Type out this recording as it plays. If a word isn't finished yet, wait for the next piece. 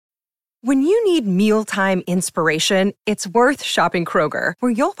When you need mealtime inspiration, it's worth shopping Kroger,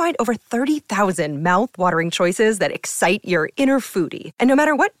 where you'll find over 30,000 mouth-watering choices that excite your inner foodie. And no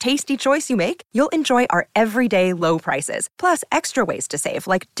matter what tasty choice you make, you'll enjoy our everyday low prices, plus extra ways to save,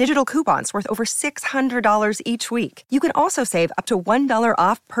 like digital coupons worth over $600 each week. You can also save up to $1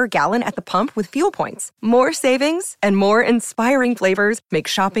 off per gallon at the pump with fuel points. More savings and more inspiring flavors make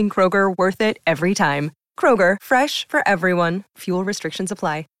shopping Kroger worth it every time. Kroger, fresh for everyone. Fuel restrictions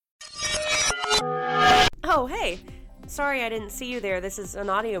apply. Oh, hey. Sorry I didn't see you there. This is an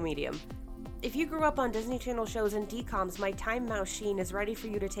audio medium. If you grew up on Disney Channel shows and DComs, my Time Machine is ready for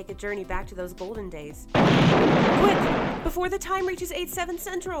you to take a journey back to those golden days. Quick! Before the time reaches 8/7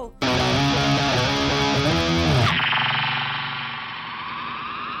 Central!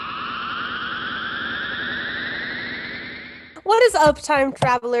 What is up, time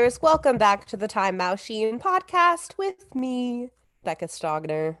travelers? Welcome back to the Time Machine podcast with me, Becca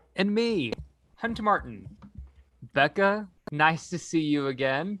Stogner. And me, Hunter Martin. Becca, nice to see you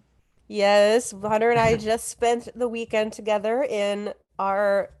again. Yes, Hunter and I just spent the weekend together in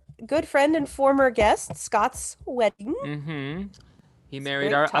our good friend and former guest, Scott's wedding. Mm-hmm. He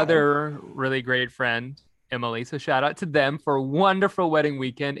married our other really great friend, Emily. So shout out to them for a wonderful wedding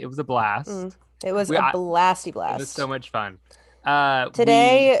weekend. It was a blast. It was a blasty blast. It was so much fun.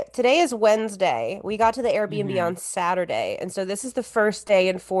 Today is Wednesday. We got to the Airbnb on Saturday, and so this is the first day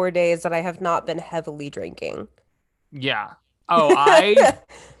in 4 days that I have not been heavily drinking. Yeah. Oh,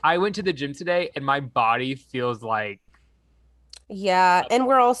 I went to the gym today, and my body feels like. Yeah, and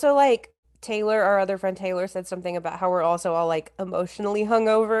we're also like Taylor, our other friend Taylor, said something about how we're also all like emotionally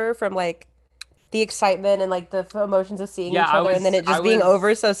hungover from like the excitement and like the emotions of seeing each other, and then it just being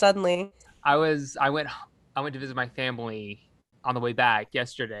over so suddenly. I went to visit my family on the way back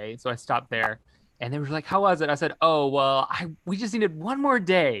yesterday, so I stopped there, and they were like, "How was it?" I said, "Oh, well, we just needed one more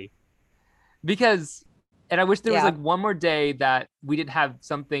day, and I wish there was like one more day that we didn't have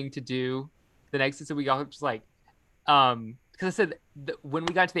something to do the next day." So we all just like, because I said when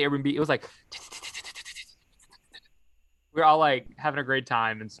we got to the Airbnb, it was like we were all like having a great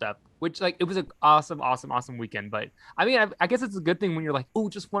time and stuff. Which like it was an awesome weekend. But I mean, I guess it's a good thing when you're like, oh,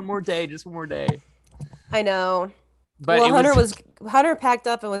 just one more day. I know. But well, Hunter packed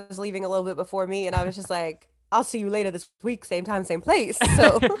up and was leaving a little bit before me, and I was just like, I'll see you later this week, same time, same place.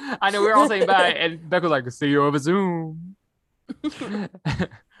 So I know we were all saying bye, and Becca was like, see you over Zoom.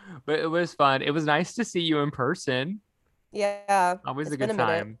 But it was fun. It was nice to see you in person. Yeah. Always a good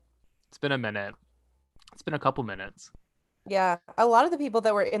time. It's been a minute. It's been a couple minutes. Yeah. A lot of the people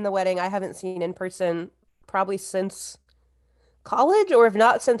that were in the wedding I haven't seen in person probably since college, or if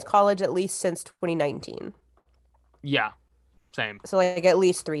not since college, at least since 2019. Yeah. Same. So like at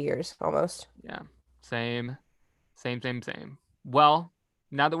least 3 years almost. Yeah. Same. Well,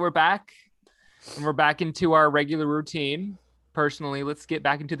 now that we're back and we're back into our regular routine, personally, let's get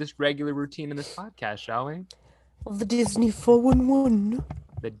back into this regular routine in this podcast, shall we? The Disney 411.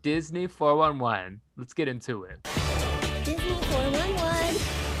 The Disney 411. Let's get into it. Disney 411.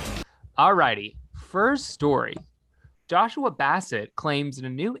 Alrighty. First story. Joshua Bassett claims in a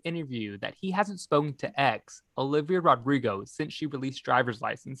new interview that he hasn't spoken to ex, Olivia Rodrigo, since she released Driver's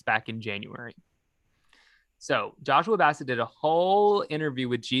License back in January. So Joshua Bassett did a whole interview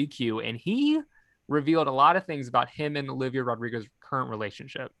with GQ, and he revealed a lot of things about him and Olivia Rodrigo's current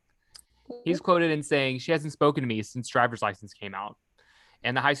relationship. He's quoted in saying, "She hasn't spoken to me since Driver's License came out."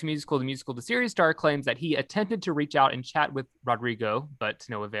 And the High School Musical, the musical, the series star claims that he attempted to reach out and chat with Rodrigo, but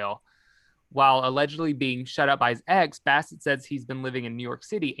to no avail. While allegedly being shut up by his ex, Bassett says he's been living in New York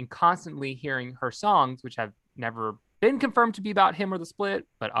City and constantly hearing her songs, which have never been confirmed to be about him or the split,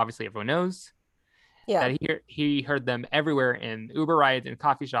 but obviously everyone knows. Yeah. That he heard them everywhere in Uber rides and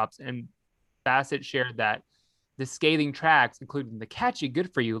coffee shops. And Bassett shared that the scathing tracks, including the catchy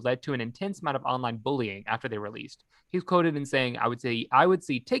Good For You, led to an intense amount of online bullying after they released. He's quoted in saying, I would see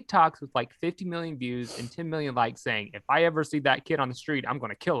TikToks with like 50 million views and 10 million likes saying, if I ever see that kid on the street, I'm going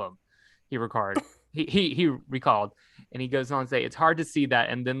to kill him. He recalled. And he goes on to say, it's hard to see that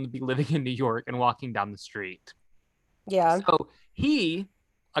and then be living in New York and walking down the street. Yeah. So he,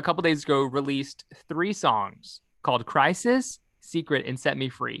 a couple days ago, released 3 songs called Crisis, Secret, and Set Me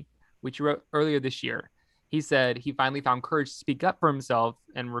Free, which he wrote earlier this year. He said he finally found courage to speak up for himself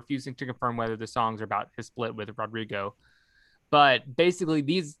and refusing to confirm whether the songs are about his split with Rodrigo. But basically,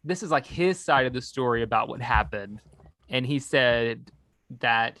 this is like his side of the story about what happened. And he said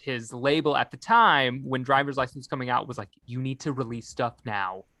that his label at the time when Driver's License was coming out was like, you need to release stuff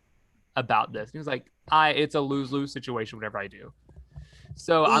now about this. And he was like, it's a lose-lose situation, whatever I do.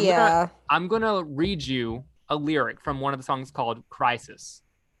 So I'm gonna read you a lyric from one of the songs called Crisis.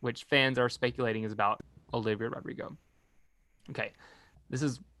 which fans are speculating is about Olivia Rodrigo. Okay, this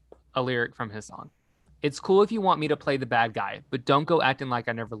is a lyric from his song. It's cool if you want me to play the bad guy, but don't go acting like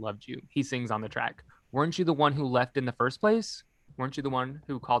I never loved you, he sings on the track. Weren't you the one who left in the first place? Weren't you the one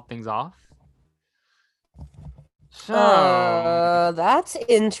who called things off? So, that's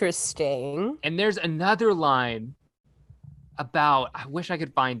interesting. and there's another line about, I wish I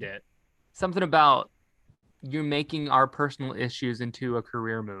could find it. Something about you're making our personal issues into a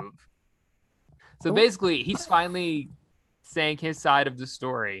career move. So basically, he's finally saying his side of the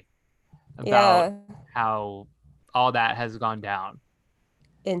story about how all that has gone down.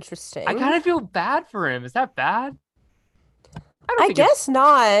 Interesting. I kind of feel bad for him. Is that bad? I guess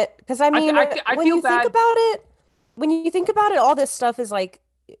not, because I mean, I when feel you bad. think about it, all this stuff is like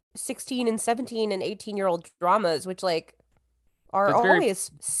 16 and 17 and 18-year-old dramas, which like are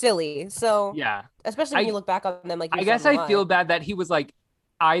always silly. So yeah, especially when you look back on them, like I guess I feel bad that he was like,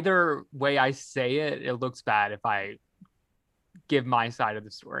 either way I say it, it looks bad if I give my side of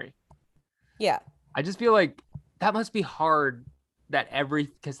the story. Yeah, I just feel like that must be hard.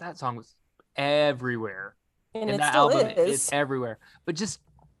 Because that song was everywhere. and that still album is. is everywhere. But just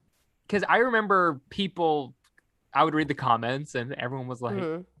because I remember I would read the comments and everyone was like,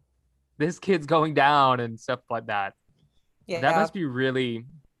 this kid's going down and stuff like that. Yeah, that must be really.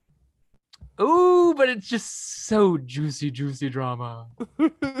 Ooh, but it's just so juicy drama.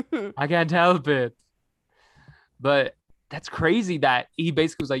 I can't help it. But that's crazy that he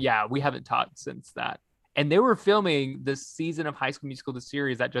basically was like, yeah, we haven't talked since that. And they were filming this season of High School Musical, the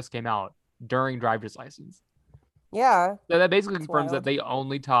series that just came out during Driver's License. Yeah. So that basically confirms wild. that they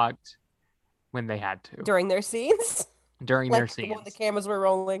only talked when they had to. During their scenes? During their scenes. When the cameras were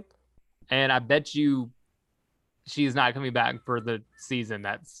rolling. And I bet you she's not coming back for the season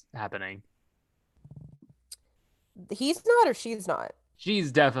that's happening. He's not or she's not?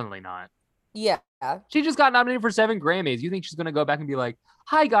 She's definitely not. Yeah. She just got nominated for 7 Grammys. You think she's going to go back and be like,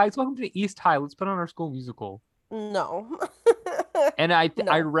 hi, guys, welcome to East High. Let's put on our school musical. No. And I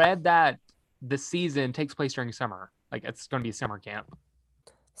read that the season takes place during summer. Like, it's going to be a summer camp.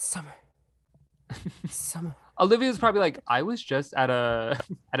 Summer. Olivia's probably like, I was just at a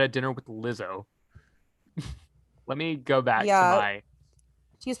dinner with Lizzo. Let me go back to my...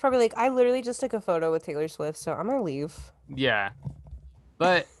 She's probably like, I literally just took a photo with Taylor Swift, so I'm going to leave. Yeah.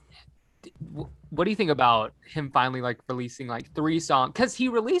 But... what do you think about him finally like releasing like 3 songs? Because he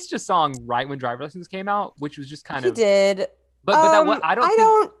released a song right when Driver's License came out, which was just kind of. He did. But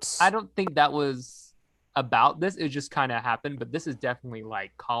I don't think that was about this. It just kind of happened. But this is definitely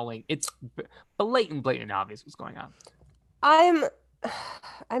like calling. It's blatant obvious what's going on.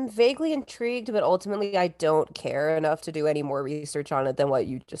 I'm vaguely intrigued, but ultimately I don't care enough to do any more research on it than what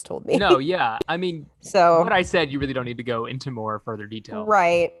you just told me. No, yeah. I mean, so what I said, you really don't need to go into more further detail.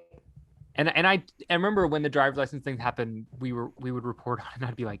 Right. And I remember when the driver's license thing happened, we would report on it, and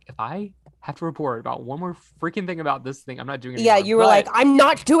I'd be like, if I have to report about one more freaking thing about this thing, I'm not doing it anymore. Yeah, you were like, I'm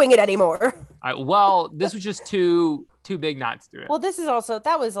not doing it anymore. Well, this was just too big not to do it. Well,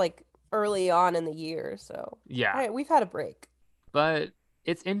 that was like early on in the year, so yeah. All right, we've had a break. But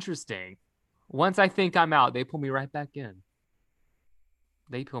it's interesting. Once I think I'm out, they pull me right back in.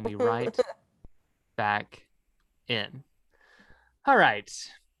 They pull me right back in. All right.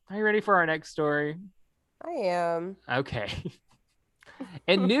 Are you ready for our next story? I am. Okay.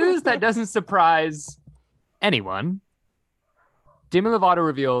 In news that doesn't surprise anyone, Demi Lovato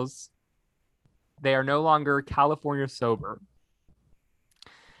reveals they are no longer California sober.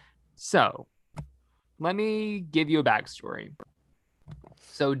 So, let me give you a backstory.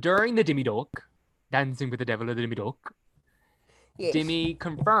 So, during the Demi Doc, Dancing with the Devil at the Demi Doc, yes. Demi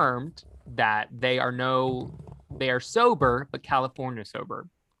confirmed that they are sober, but California sober.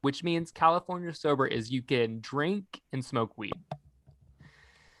 Which means California sober is you can drink and smoke weed.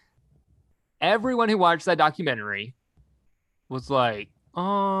 Everyone who watched that documentary was like,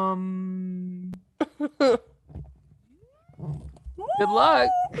 good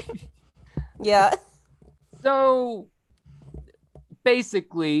luck. Yeah. So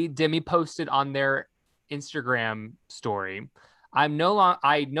basically, Demi posted on their Instagram story, I no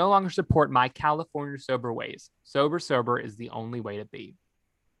longer support my California sober ways. Sober is the only way to be.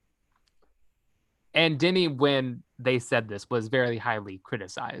 And Demi, when they said this, was very highly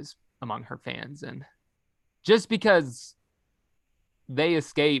criticized among her fans. And just because they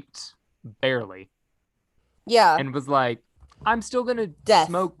escaped barely. Yeah. And was like, I'm still going to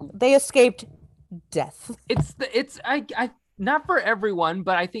smoke. They escaped death. It's not for everyone,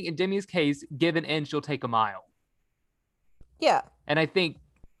 but I think in Demi's case, give an inch, you'll take a mile. Yeah. And I think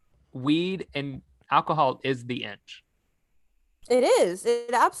weed and alcohol is the inch. It is.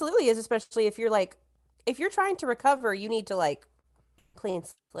 It absolutely is, especially if if you're trying to recover, you need to clean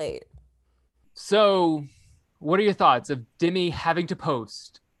slate. So, what are your thoughts of Demi having to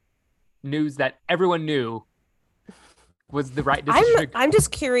post news that everyone knew was the right decision? I'm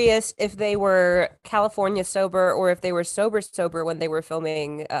just curious if they were California sober or if they were sober when they were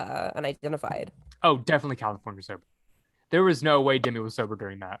filming Unidentified. Oh, definitely California sober. There was no way Demi was sober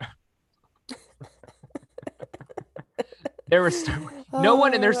during that. There was no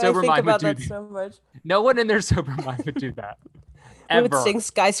one in their sober mind would do that. So much. No one in their sober mind would do that. We would sing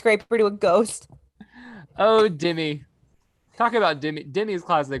Skyscraper to a ghost. Oh, Demi. Talk about Demi. Demi's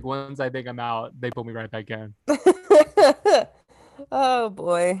classic. Once I think I'm out, they pull me right back in. Oh,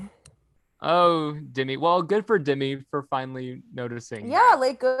 boy. Oh, Demi. Well, good for Demi for finally noticing. Yeah,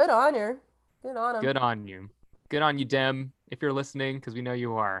 good on her. Good on him. Good on you. Good on you, Dem, if you're listening, because we know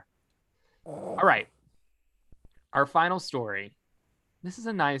you are. All right. Our final story. This is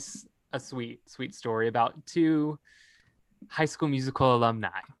a sweet story about two High School Musical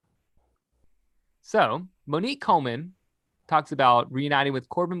alumni. So, Monique Coleman talks about reuniting with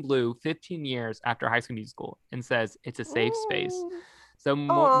Corbin Bleu 15 years after High School Musical and says it's a safe space. So,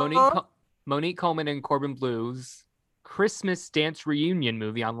 Monique Coleman and Corbin Bleu's Christmas dance reunion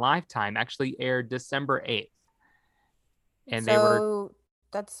movie on Lifetime actually aired December 8th. And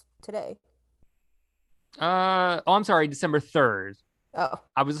that's today. I'm sorry, December 3rd. Oh.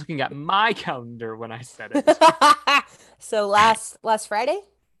 I was looking at my calendar when I said it. So last Friday?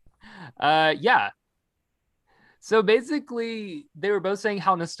 Yeah. So basically, they were both saying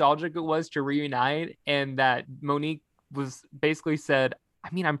how nostalgic it was to reunite, and that Monique was basically said, I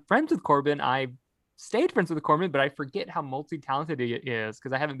mean, I'm friends with Corbin. I stayed friends with Corbin, but I forget how multi-talented he is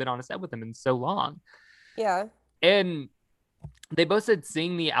because I haven't been on a set with him in so long. Yeah. And they both said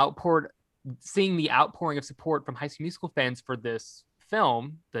seeing the outpouring of support from High School Musical fans for this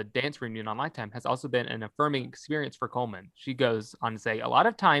film, the dance reunion on Lifetime, has also been an affirming experience for Coleman. She goes on to say, a lot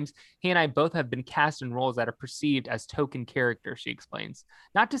of times he and I both have been cast in roles that are perceived as token characters, she explains.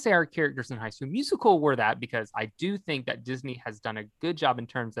 Not to say our characters in High School Musical were that, because I do think that Disney has done a good job in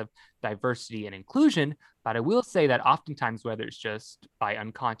terms of diversity and inclusion, but I will say that oftentimes, whether it's just by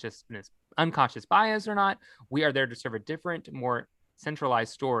unconscious bias or not, we are there to serve a different, more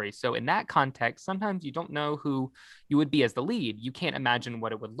centralized story. So in that context, sometimes you don't know who you would be as the lead. You can't imagine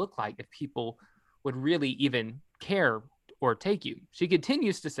what it would look like if people would really even care or take you. She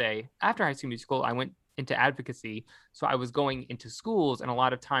continues to say, after High School Musical, I went into advocacy. So I was going into schools, and a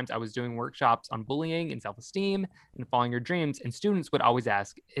lot of times I was doing workshops on bullying and self-esteem and following your dreams. And students would always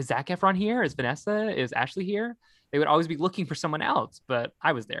ask, is Zac Efron here? Is Vanessa? Is Ashley here? They would always be looking for someone else, but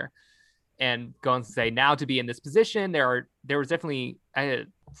I was there. And go on to say, now to be in this position, there was definitely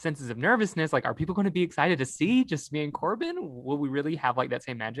senses of nervousness. Like, are people going to be excited to see just me and Corbin? Will we really have that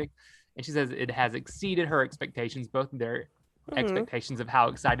same magic? And she says it has exceeded her expectations, both their expectations of how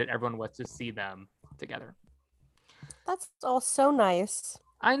excited everyone was to see them together. That's all so nice.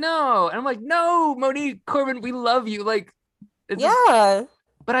 I know. And I'm like, no, Monique, Corbin, we love you. But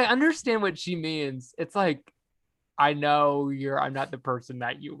I understand what she means. It's like, I know I'm not the person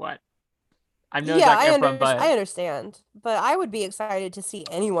that you want. I know Zac Efron, but I understand. But I would be excited to see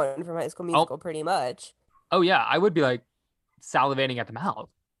anyone from High School Musical, pretty much. Oh yeah, I would be salivating at the mouth.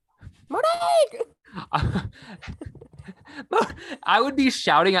 Monique! I would be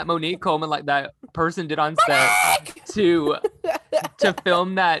shouting at Monique Coleman like that person did on set to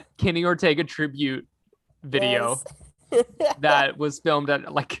film that Kenny Ortega tribute video that was filmed at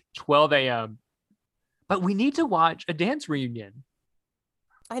 12 a.m. But we need to watch a dance reunion.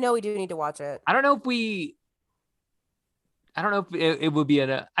 I know we do need to watch it. I don't know if it would be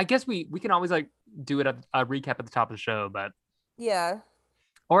I guess we can always do it a recap at the top of the show, but yeah.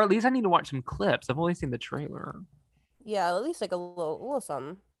 Or at least I need to watch some clips. I've only seen the trailer. Yeah, at least a little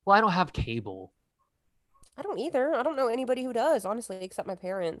something. Well, I don't have cable. I don't either. I don't know anybody who does, honestly, except my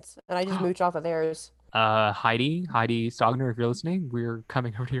parents, and I just mooch off of theirs. Heidi Stogner, if you're listening, we're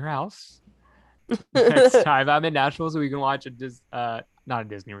coming over to your house next time I'm in Nashville, so we can watch not a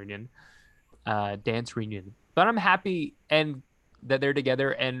Disney reunion, dance reunion. But I'm happy and that they're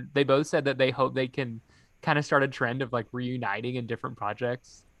together, and they both said that they hope they can kind of start a trend of reuniting in different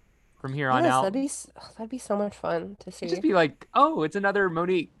projects from here on out. That'd be so much fun to see. It'd just be it's another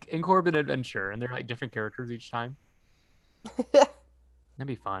Monique and Corbin adventure, and they're different characters each time. That'd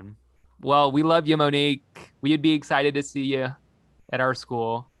be fun. Well, we love you, Monique. We'd be excited to see you at our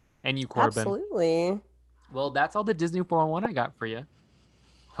school, and you, Corbin. Absolutely. Well, that's all the Disney 411 I got for you.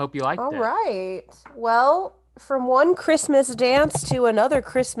 Hope you liked it. All right. Well, from one Christmas dance to another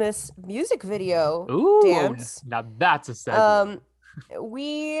Christmas music video Ooh, dance. now that's a segue.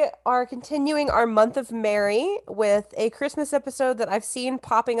 We are continuing our month of Merry with a Christmas episode that I've seen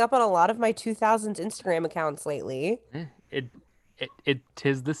popping up on a lot of my 2000s Instagram accounts lately,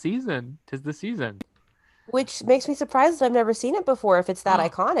 Tis the season. Tis the season. which makes me surprised that I've never seen it before if it's that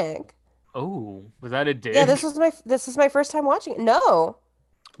iconic. Oh, was that a dig? Yeah, this is my first time watching it. No.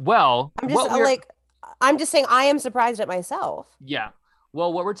 Well, I'm just saying I am surprised at myself. yeah.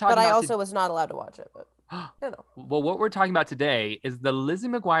 Well, what we're talking But I about also was not allowed to watch it, but you know. Well, what we're talking about today is the Lizzie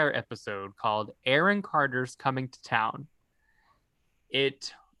McGuire episode called Aaron Carter's Coming to Town.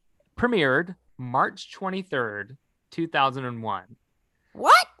 It premiered March 23rd, 2001.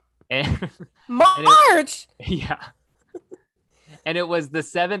 What? And, March! yeah. And it was the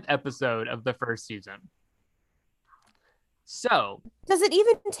 7th episode of the first season. So, Does it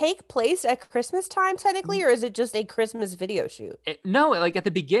even take place at Christmas time technically, or is it just a Christmas video shoot? no, like at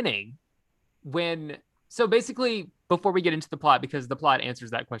the beginning, so basically, before we get into the plot, because the plot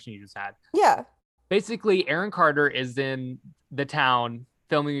answers that question you just had. Yeah. Basically, Aaron Carter is in the town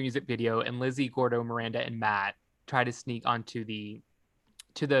filming a music video, and Lizzie, Gordo, Miranda, and Matt try to sneak onto the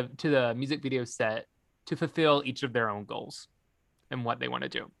music video set to fulfill each of their own goals and what they want to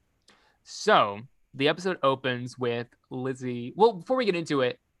do. So the episode opens with Lizzie. Well, before we get into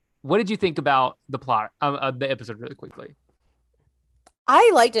it, what did you think about the plot of the episode really quickly? I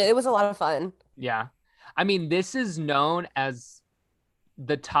liked it. It was a lot of fun. Yeah. I mean, this is known as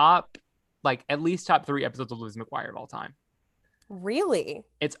the top, like at least top 3 episodes of Lizzie McGuire of all time. Really?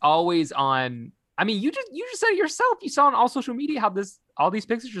 It's always on. I mean, you just said it yourself. You saw on all social media how all these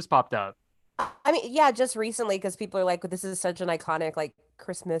pictures just popped up. I mean, yeah, just recently because people are like, this is such an iconic like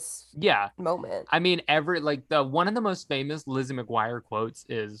Christmas moment. I mean, one of the most famous Lizzie McGuire quotes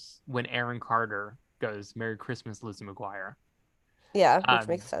is when Aaron Carter goes, "Merry Christmas, Lizzie McGuire." Yeah, which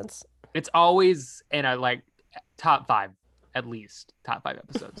makes sense. It's always in a top 5, at least top 5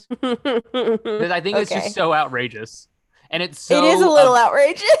 episodes. Because I think it's just so outrageous. And it is a little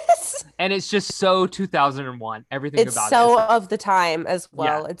outrageous. And it's just so 2001. Everything about it. It's so of the time as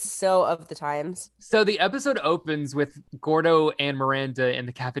well. Yeah. It's so of the times. So the episode opens with Gordo and Miranda in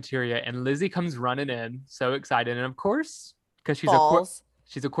the cafeteria, and Lizzie comes running in, so excited. And of course, because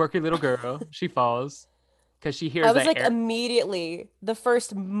she's a quirky little girl, she falls because she hears. I was immediately the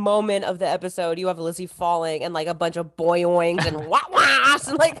first moment of the episode, you have Lizzie falling and like a bunch of boing and wah wahs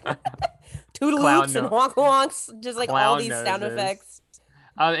and like. Toodaloops and wonk wonks, just like all these sound effects.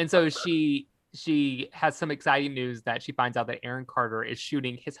 And so she has some exciting news that she finds out that Aaron Carter is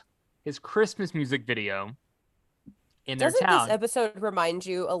shooting his Christmas music video in their town. Doesn't this episode remind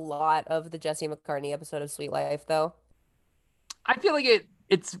you a lot of the Jesse McCartney episode of Sweet Life, though? I feel like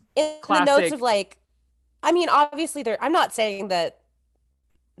it's in classic. The notes of like, I mean, obviously I'm not saying that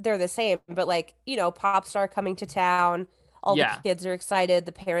they're the same, but like, pop star coming to town. All the kids are excited.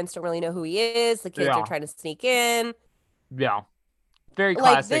 The parents don't really know who he is. The kids are trying to sneak in. Yeah. Very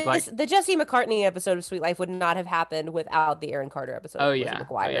classic. The Jesse McCartney episode of Sweet Life would not have happened without the Aaron Carter episode of Lizzie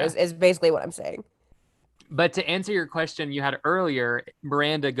McGuire, is basically what I'm saying. But to answer your question you had earlier,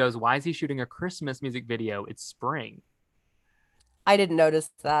 Miranda goes, "Why is he shooting a Christmas music video? It's spring." I didn't notice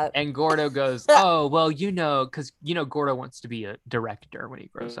that. And Gordo goes, "Oh, well, because, Gordo wants to be a director when he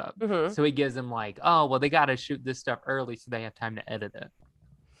grows up." Mm-hmm. So he gives him "Oh, well, they got to shoot this stuff early so they have time to edit it."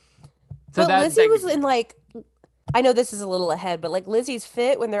 So Lizzie was in I know this is a little ahead, but Lizzie's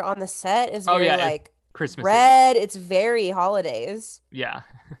fit when they're on the set is very Christmas red. It's very holidays. Yeah.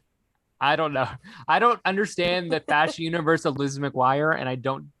 I don't know. I don't understand the fashion universe of Lizzie McGuire, and I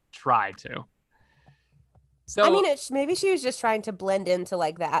don't try to. So I mean, maybe she was just trying to blend into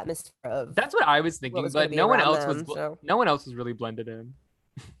the atmosphere of. That's what I was thinking, but no one else was really blended in.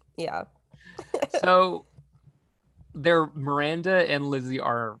 Yeah. So Miranda and Lizzie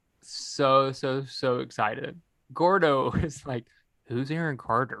are so excited. Gordo is like, "Who's Aaron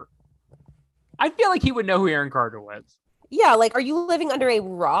Carter?" I feel like he would know who Aaron Carter was. Yeah, are you living under a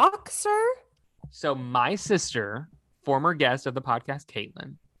rock, sir? So my sister, former guest of the podcast,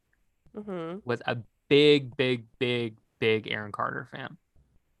 Caitlin, was a big Aaron Carter fan.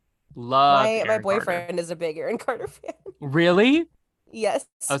 My boyfriend is a big Aaron Carter fan. Really? Yes.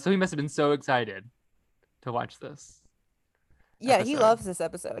 Oh, so he must have been so excited to watch this. Yeah, episode. He loves this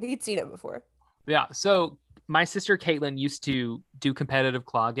episode. He'd seen it before. Yeah. So my sister Caitlin used to do competitive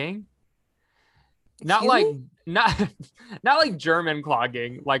clogging. Not like German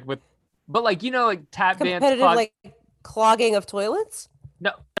clogging, but tap dance. Competitive clogging of toilets?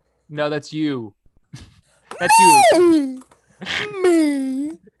 No, that's you. That's you.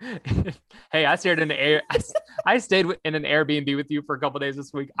 Me. Hey, I stayed in the air. I stayed in an Airbnb with you for a couple days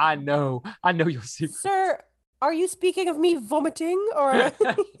this week. I know you'll see. Sir, are you speaking of me vomiting or?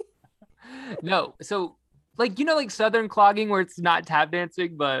 No, so like like Southern clogging where it's not tap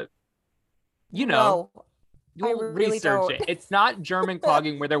dancing, but No, I you'll really research don't. it. It's not German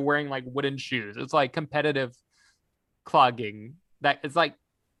clogging where they're wearing like wooden shoes. It's like competitive clogging. That it's like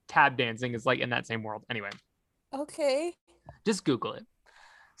tap dancing is like in that same world. Anyway, Okay. just Google it.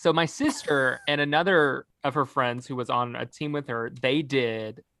 So my sister and another of her friends who was on a team with her, they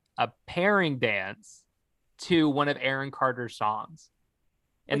did a pairing dance to one of Aaron Carter's songs.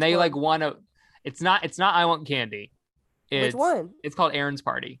 And Which they one? like won a it's not I Want Candy. Which one? It's called Aaron's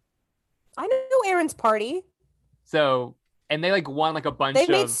Party. I know Aaron's Party. So and they like won like a bunch They've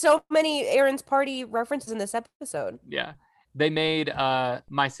made of so many Aaron's Party references in this episode. yeah. They made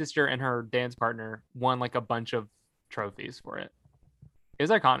my sister and her dance partner won like a bunch of trophies for it. It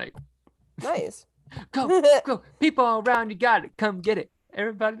was iconic. Nice. Go, people around, you got it. Come get it.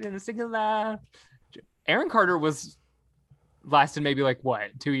 Everybody in the singing loud. Aaron Carter lasted maybe like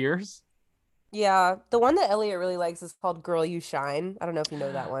what, 2 years? Yeah, the one that Elliot really likes is called Girl You Shine. I don't know if you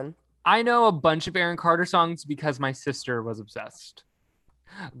know that one. I know a bunch of Aaron Carter songs because my sister was obsessed.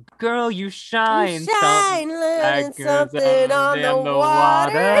 Girl, you shine, You shine, learning like something on the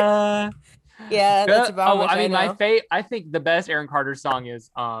water. Yeah, that's about how much I mean, know. I think the best Aaron Carter song is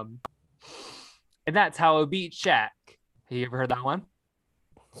and that's how I beat Shaq. Have you ever heard that one?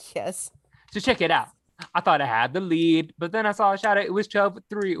 Yes. So check it out. I thought I had the lead, but then I saw a shot. It was 12-3.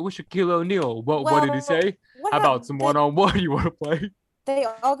 It was Shaquille O'Neal. What did he say? What How about happened- some one-on-one you want to play? They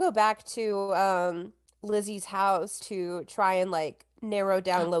all go back to Lizzie's house to try and like narrow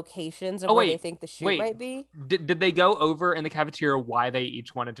down locations of Oh, where they wait, think the shoot wait. might be. Did they go over in the cafeteria why they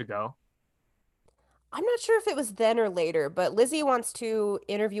each wanted to go? I'm not sure if it was then or later, but Lizzie wants to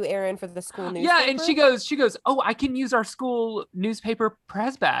interview Aaron for the school newspaper. Yeah, and she goes, oh, I can use our school newspaper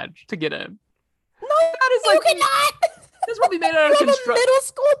press badge to get in. No, That is you like cannot. That's probably made out You of have a construction. middle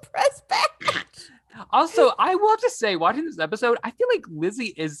school press badge. Also, I will have to say, watching this episode, I feel like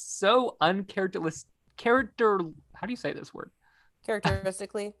Lizzie is so how do you say this word?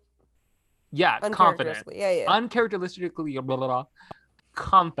 Characteristically. Yeah, confident. Uncharacteristically. Yeah. Uncharacteristically blah, blah, blah,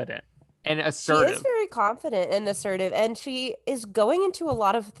 confident and She assertive. is very confident and assertive, and she is going into a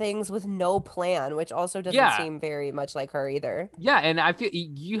lot of things with no plan, which also doesn't Yeah. seem very much like her either. Yeah, and I feel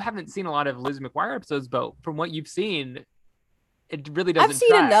you haven't seen a lot of Lizzie McGuire episodes, but from what you've seen, it really doesn't I've seen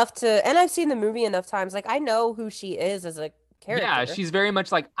track. enough and I've seen the movie enough times. Like, I know who she is as a character. Yeah, she's very much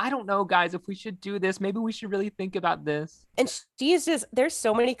like, I don't know, guys, if we should do this. Maybe we should really think about this. And she is just, there's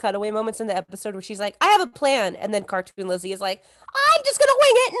so many cutaway moments in the episode where she's like, I have a plan. And then Cartoon Lizzie is like, I'm just going to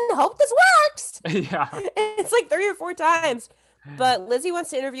wing it and hope this works. Yeah. It's like 3 or 4 times. But Lizzie wants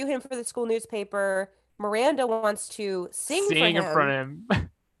to interview him for the school newspaper. Miranda wants to sing for Seeing him. in front of him.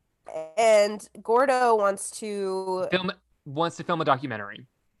 And Gordo wants to, Wants to film a documentary.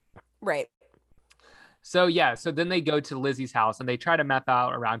 right. So yeah, so then they go to Lizzie's house and they try to map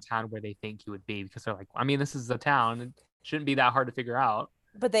out around town where they think he would be because they're like, I mean, this is a town. It shouldn't be that hard to figure out.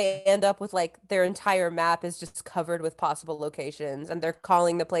 But they end up with like their entire map is just covered with possible locations and they're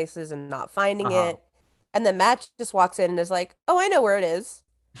calling the places and not finding it. And then Matt just walks in and is like, oh, I know where it is.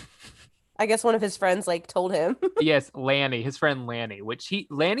 I guess one of his friends like told him. Yes, Lanny, his friend Lanny,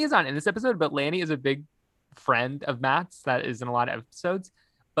 Lanny is not in this episode, but Lanny is a big friend of Matt's that is in a lot of episodes.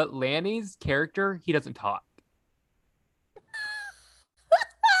 But Lanny's character, he doesn't talk.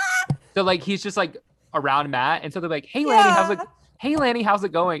 So like he's just like around Matt, and so they're like, "Hey Lanny, how's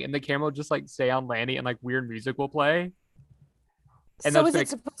it going?" And the camera will just like stay on Lanny, and like weird music will play. And So that's is like- it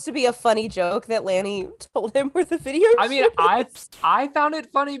supposed to be a funny joke that Lanny told him where the video I mean, shoot is? I found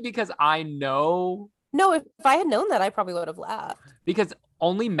it funny because I know No, if I had known that, I probably would have laughed. because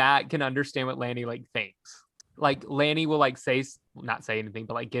only Matt can understand what Lanny like thinks. Like Lanny will like not say anything,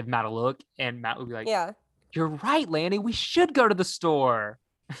 but like give Matt a look, and Matt will be like, Yeah. "You're right, Lanny. We should go to the store."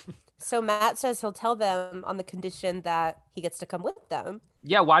 So Matt says he'll tell them on the condition that he gets to come with them.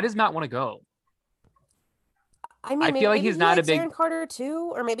 Yeah, why does Matt want to go? I mean, I feel like maybe he's he not a likes big- Aaron Carter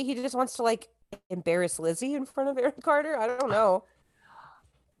too, or maybe he just wants to like embarrass Lizzie in front of Aaron Carter. I don't know.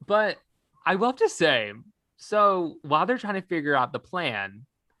 But I will have to say, so while they're trying to figure out the plan,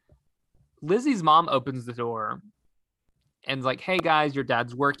 Lizzie's mom opens the door and's like, "Hey guys, your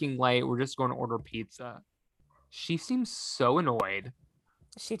dad's working late. We're just going to order pizza." She seems so annoyed.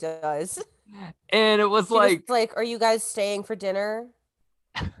 She does. And it was She was like, like, "Are you guys staying for dinner?"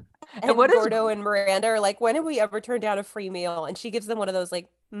 And what is Gordo and Miranda are like, when did we ever turn down a free meal? And she gives them one of those like,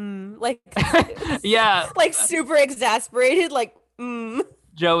 like, yeah, like super exasperated, like,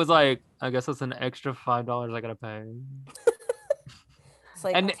 Joe was like, I guess that's an extra $5 I gotta pay. It's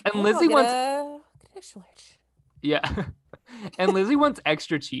like, And okay, Lizzie get wants an extra large. yeah. And Lizzie wants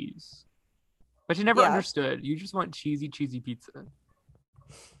extra cheese. But she never Yeah. understood. You just want cheesy pizza.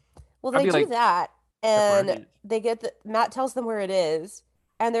 Well, I'd they be do like, that, and pepperonis. they get Matt tells them where it is,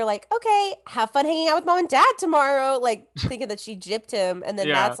 and they're like, "Okay, have fun hanging out with mom and dad tomorrow." Like thinking that she gypped him, and then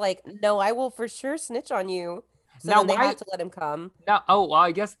Yeah. Matt's like, "No, I will for sure snitch on you." So Now, then they why- have to let him come. Now, well,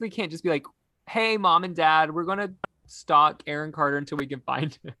 I guess they can't just be like, hey, mom and dad, we're gonna stalk Aaron Carter until we can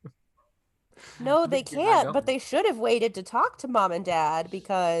find him. No, they You're not can't. going. But they should have waited to talk to mom and dad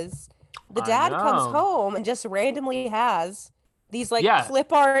because the I dad comes know. home and just randomly has these like Yeah.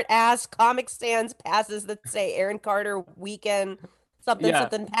 clip art ass Comic Sans passes that say Aaron Carter weekend something Yeah.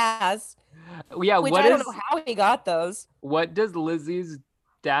 something pass. Yeah, Which I don't know how he got those. what does Lizzie's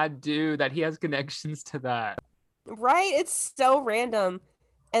dad do that he has connections to that? Right? It's so random.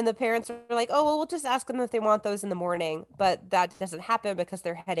 And the parents are like, oh, well, we'll just ask them if they want those in the morning. But that doesn't happen because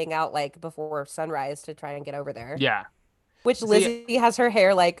they're heading out like before sunrise to try and get over there. Yeah. Which So, Lizzie has her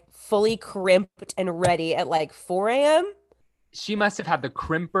hair like fully crimped and ready at like 4 a.m. She must have had the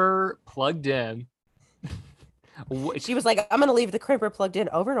crimper plugged in. She was like, I'm going to leave the crimper plugged in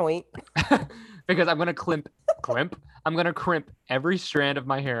overnight. Because I'm gonna I'm gonna crimp every strand of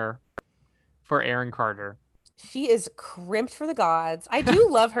my hair for Aaron Carter. She is crimped for the gods. I do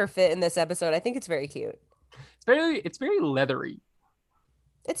love her fit in this episode. I think it's very cute. It's very leathery.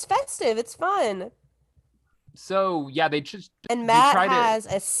 It's festive. It's fun. So yeah, they And they Matt try to- has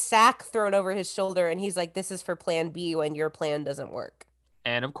a sack thrown over his shoulder, and he's like, "This is for Plan B when your plan doesn't work."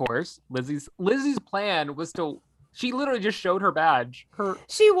 And of course, Lizzie's plan was to. She literally just showed her badge.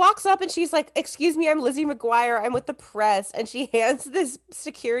 She walks up and she's like, "Excuse me, I'm Lizzie McGuire. I'm with the press." And she hands this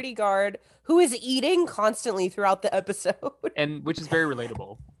security guard who is eating constantly throughout the episode. And which is very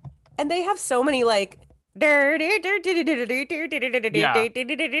relatable. And they have so many like like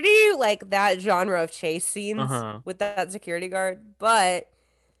that genre of chase scenes with that security guard. But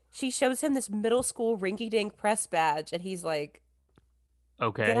she shows him this middle school rinky-dink press badge, and he's like,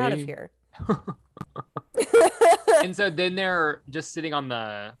 Okay. "Get out of here." And so then they're just sitting on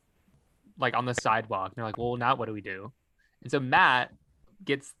the sidewalk. And they're like, well, now what do we do? And so Matt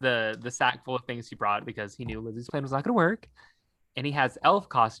gets the sack full of things he brought because he knew Lizzie's plan was not going to work. And he has elf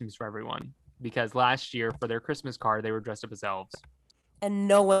costumes for everyone because last year for their Christmas card, they were dressed up as elves. And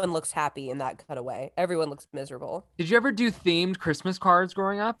no one looks happy in that cutaway. Everyone looks miserable. Did you ever do themed Christmas cards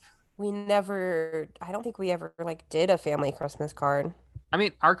growing up? I don't think we ever like did a family Christmas card. I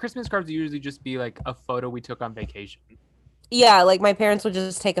mean, our Christmas cards usually just be like a photo we took on vacation. Yeah, like my parents would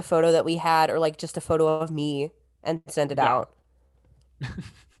just take a photo that we had or like just a photo of me and send it out.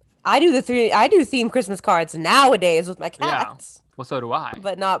 I do themed Christmas cards nowadays with my cats. Well, so do I.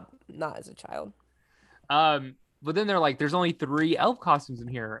 But not as a child. But then they're like, there's only 3 elf costumes in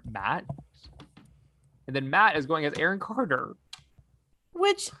here, Matt. And then Matt is going as Aaron Carter.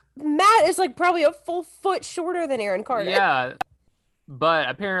 Which Matt is like probably a full foot shorter than Aaron Carter. Yeah. But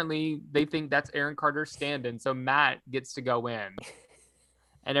apparently they think that's Aaron Carter's stand-in, so Matt gets to go in.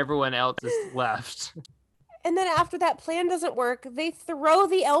 And everyone else is left. And then after that plan doesn't work, they throw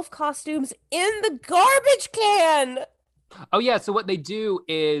the elf costumes in the garbage can. Oh yeah, so what they do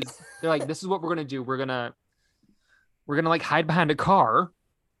is they're like, this is what we're gonna do. We're gonna like hide behind a car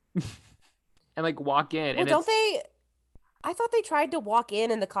and like walk in. Well, and don't they? I thought they tried to walk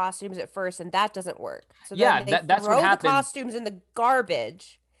in the costumes at first, and that doesn't work. So Yeah, then they that's what throw the happens. costumes in the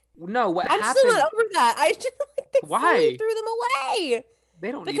garbage. No, what I'm happened? still not over that. I just like they Why? fully threw them away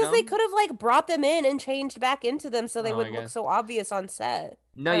They don't need because they them. could have like brought them in and changed back into them so they Oh, I wouldn't look guess. so obvious on set.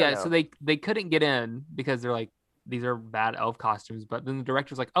 No, I don't yeah, know. so they couldn't get in because they're like, these are bad elf costumes. But then the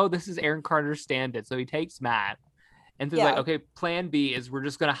director's like, oh, this is Aaron Carter's stand-in. So he takes Matt. And so he's like, Yeah. okay, plan B is we're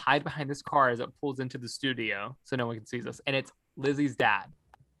just going to hide behind this car as it pulls into the studio so no one can see us. And it's Lizzie's dad.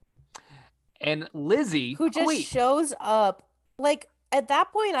 And Lizzie, Who just shows up like at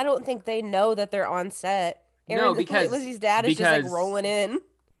that point? I don't think they know that they're on set. No, because- Lizzie's dad is just like because- rolling in.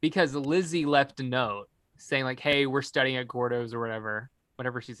 because Lizzie left a note saying like, hey, we're studying at Gordo's or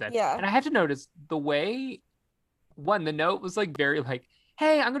whatever she said. Yeah. And I have to notice the way the note was like very like,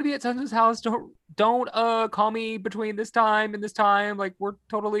 hey, I'm gonna be at someone's house. Don't call me between this time and this time. Like we're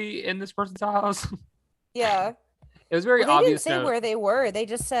totally in this person's house. Yeah. It was very Well, they obvious. didn't say note. where they were. They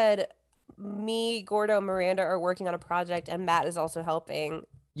just said me, Gordo, Miranda are working on a project, and Matt is also helping.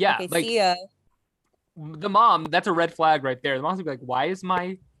 Yeah, Okay, like see ya. the mom. That's a red flag right there. The mom's gonna be like, why is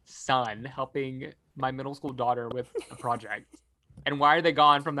my son helping my middle school daughter with a project? And why are they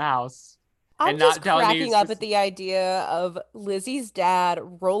gone from the house? I'm and just not telling me cracking up at the idea of Lizzie's dad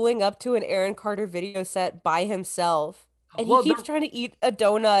rolling up to an Aaron Carter video set by himself, and he Well, keeps trying to eat a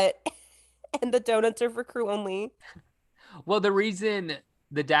donut, and the donuts are for crew only. Well, the reason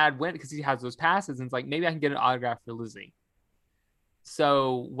the dad went because he has those passes and it's like, maybe I can get an autograph for Lizzie.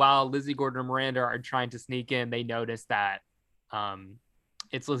 So while Lizzie, Gordon, and Miranda are trying to sneak in, they notice that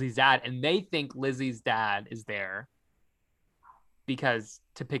it's Lizzie's dad, and they think Lizzie's dad is there because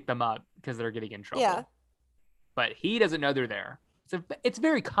to pick them up because they're getting in trouble. Yeah. But he doesn't know they're there. It's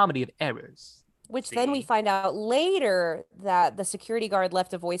very comedy of errors. Which then we find out later that the security guard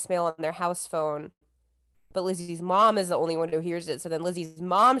left a voicemail on their house phone, but Lizzie's mom is the only one who hears it. So then Lizzie's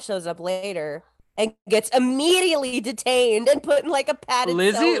mom shows up later and gets immediately detained and put in like a padded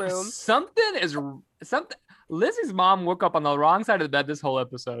cell room. Lizzie's mom woke up on the wrong side of the bed this whole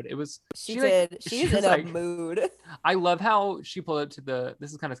episode. It was She did. She's in a mood. I love how she pulled up to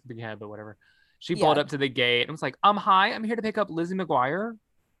this is kind of skipping ahead, but whatever. She pulled up to the gate and was like, hi, I'm here to pick up Lizzie McGuire.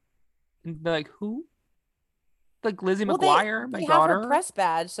 And they're like, who? Like Lizzie McGuire, my daughter. They have her press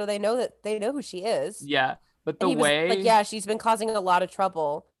badge, so they know who she is. Yeah, but the way like, yeah, she's been causing a lot of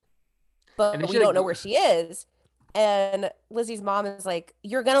trouble, but we don't know where she is. And Lizzie's mom is like,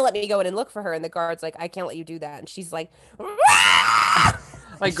 you're gonna let me go in and look for her, and the guard's like, I can't let you do that. And she's like,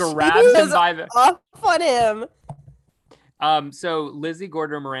 like grabs him by the off on him. So Lizzie,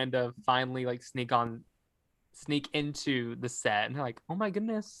 Gordon, and Miranda finally like sneak into the set, and they're like, oh my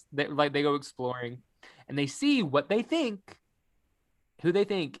goodness. They go exploring, and they see who they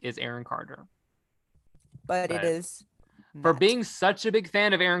think is Aaron Carter. But it is for being such a big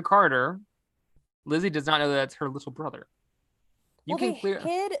fan of Aaron Carter, Lizzie does not know that that's her little brother. Didn't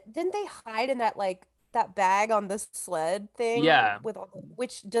they hide in that that bag on the sled thing? Yeah.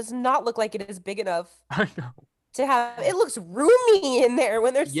 Which does not look like it is big enough. I know. To have it looks roomy in there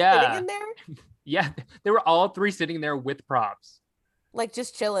when they're sitting in there. Yeah, they were all three sitting there with props. Like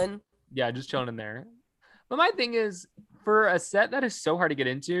just chilling. Yeah, just chilling in there. But my thing is, for a set that is so hard to get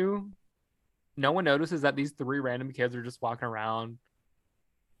into, no one notices that these three random kids are just walking around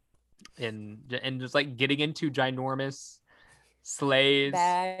and just like getting into ginormous sleighs.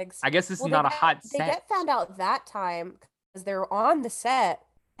 Bags. I guess this is not a hot set. They get found out that time because they're on the set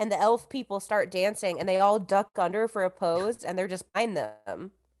and the elf people start dancing and they all duck under for a pose and they're just behind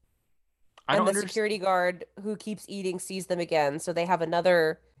them. And the security guard who keeps eating sees them again. So they have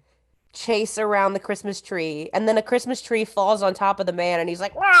another chase around the Christmas tree. And then a Christmas tree falls on top of the man and he's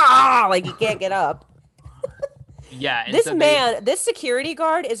like, "Rah!" Like he can't get up. Yeah. This security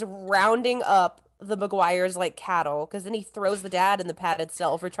guard is rounding up the McGuires like cattle because then he throws the dad in the padded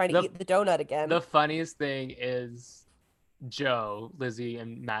cell for trying to eat the donut again. The funniest thing is Joe, Lizzie,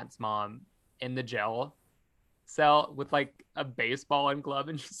 and Matt's mom in the jail cell with like a baseball and glove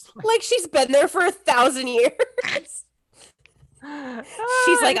and just like she's been there for 1,000 years. She's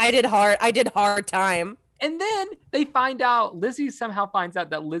like, I did hard time. And then they find out, Lizzie somehow finds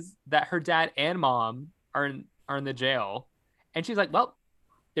out that her dad and mom are in the jail, and she's like, well,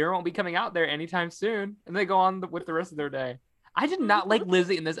 they won't be coming out there anytime soon, and they go on with the rest of their day. I did not like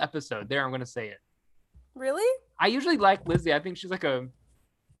Lizzie in this episode. There, I'm gonna say it. Really? I usually like Lizzie. I think she's like a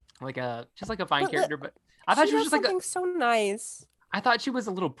fine character, but I thought she was just like so nice. I thought she was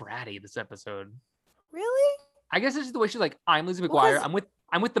a little bratty this episode. Really? I guess it's just the way she's like, I'm Lizzie McGuire.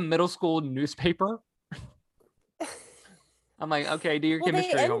 I'm with the middle school newspaper. I'm like, okay, do your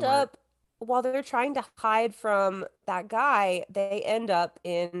chemistry homework. While they're trying to hide from that guy, they end up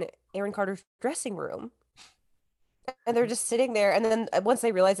in Aaron Carter's dressing room. And they're just sitting there. And then once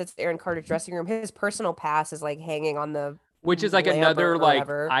they realize it's Aaron Carter's dressing room, his personal pass is like hanging on the which is like another like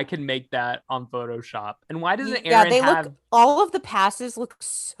I can make that on Photoshop. And why doesn't Aaron have all of the passes look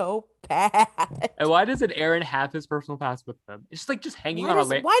so bad? And why doesn't Aaron have his personal pass with them? It's just hanging on a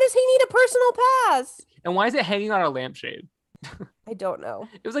lamp. Why does he need a personal pass? And why is it hanging on a lampshade? I don't know.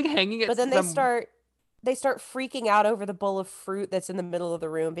 It was like hanging at But then they start freaking out over the bowl of fruit that's in the middle of the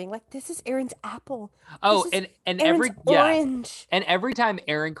room, being like, "This is Aaron's apple." Oh, and orange. And every time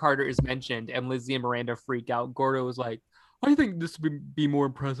Aaron Carter is mentioned, and Lizzie and Miranda freak out, Gordo was like, "I think this would be more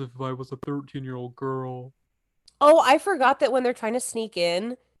impressive if I was a 13-year-old girl." Oh, I forgot that when they're trying to sneak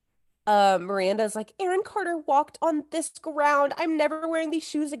in, Miranda's like, Aaron Carter walked on this ground. I'm never wearing these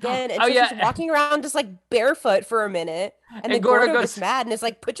shoes again. And she's walking around just like barefoot for a minute. And then Gordo gets mad and is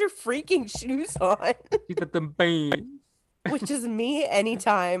like, put your freaking shoes on. Which is me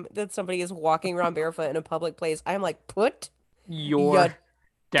anytime that somebody is walking around barefoot in a public place. I'm like, put your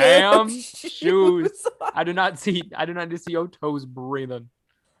damn shoes. I do not need to see your toes breathing.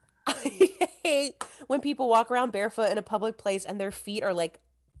 I hate when people walk around barefoot in a public place and their feet are like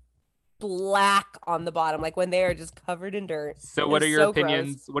black on the bottom, like when they are just covered in dirt. So what are It's your so gross.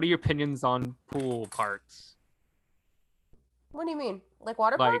 opinions? What are your opinions on pool parks? What do you mean? Like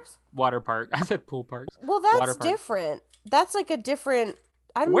water Like parks? water park. I said pool parks. Well, Water that's parks. different. That's like a different.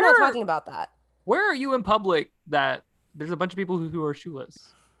 I'm Where- not talking about that. Where are you in public that there's a bunch of people who are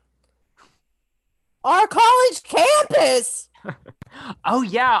shoeless? Our college campus, Oh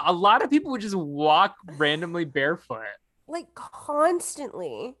yeah, a lot of people would just walk randomly barefoot, like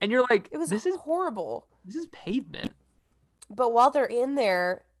constantly. and you're like, It was this is horrible. pavement. But while they're in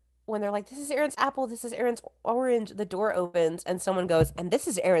there, when they're like, "This is Aaron's apple, this is Aaron's orange," the door opens and someone goes, "And this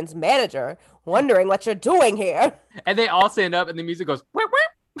is Aaron's manager, wondering what you're doing here." And they all stand up, and the music goes. Whip,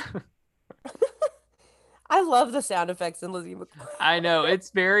 whip. I love the sound effects in Lizzie McGuire. I know, it's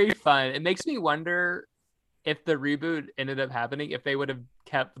very fun. It makes me wonder if the reboot ended up happening, if they would have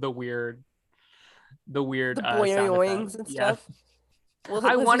kept the weird The sound boing effects. and Yeah. stuff. Well,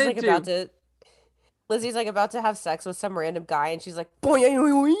 I Lizzie's wanted like to- about to. Lizzie's like about to have sex with some random guy, and she's like, "Boing,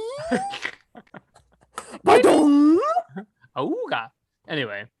 boing." Oh god.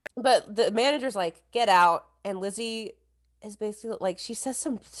 Anyway, But the manager's like, "Get out," and Lizzie is basically like, she says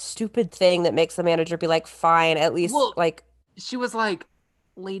some stupid thing that makes the manager be like, "Fine, at least Well, like." she was like,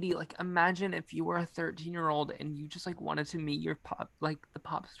 lady, like imagine if you were a 13-year-old and you just like wanted to meet your the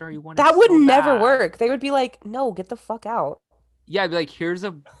pop star you wanted. That would so never bad. work. They would be like, "No, get the fuck out." Yeah, I'd be like,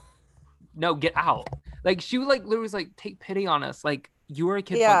 no, get out. Like she would like literally was like, take pity on us. Like you were a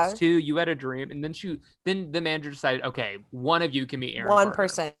kid Yeah. once too. You had a dream, and then the manager decided, okay, one of you can meet Aaron. One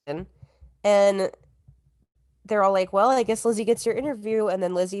Carter. person. And they're all like, "Well, I guess Lizzie gets your interview," and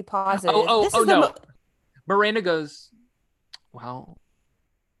then Lizzie pauses. This is the No. Miranda goes, well,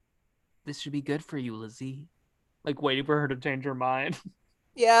 this should be good for you, Lizzie. Like waiting for her to change her mind.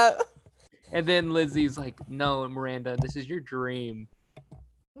 Yeah. And then Lizzie's like, no, Miranda, this is your dream.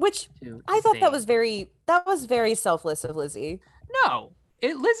 Which To I thought that sing." was very selfless of Lizzie. No,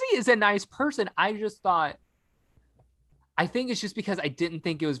 Lizzie is a nice person. I think it's just because I didn't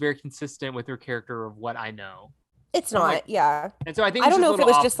think it was very consistent with her character of what I know. It's I'm not, like- yeah. And so I think I it's don't just know a if it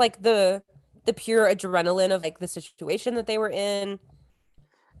little was just like the pure adrenaline of like the situation that they were in.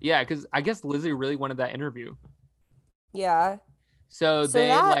 Yeah, because I guess Lizzie really wanted that interview. Yeah. So they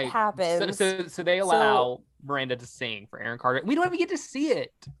that like happens. So they allow Miranda to sing for Aaron Carter. We don't even get to see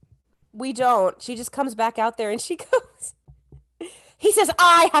it. We don't. She just comes back out there and she goes, "He says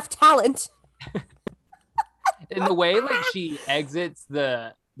I have talent." In the way like she exits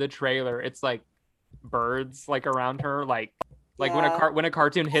the trailer, it's like birds like around her, like Yeah. when a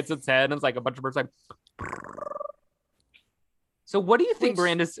cartoon hits its head, and it's like a bunch of birds like. So what do you think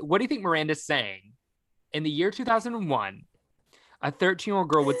Miranda's saying? In the year 2001, a 13-year-old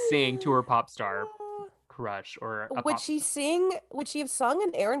girl would sing to her pop star crush or a Would pop- she have sung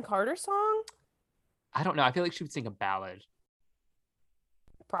an Aaron Carter song? I don't know. I feel like she would sing a ballad.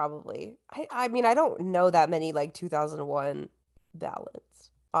 Probably. I mean, I don't know that many like 2001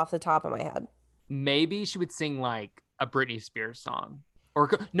 ballads off the top of my head. Maybe she would sing like a Britney Spears song. Or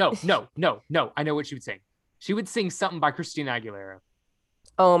no. I know what she would sing. She would sing something by Christina Aguilera.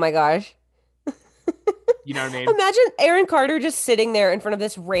 Oh my gosh. You know what I mean? Imagine Aaron Carter just sitting there in front of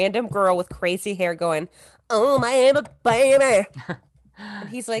this random girl with crazy hair going, "Oh my baby." And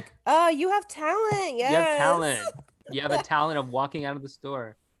he's like, "Oh, you have talent. Yes. You have talent. You have a talent of walking out of the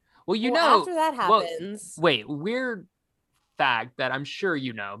store. Well, After that happens, wait, weird fact that I'm sure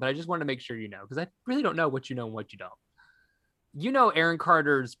you know, but I just wanted to make sure you know, because I really don't know what you know and what you don't. You know Aaron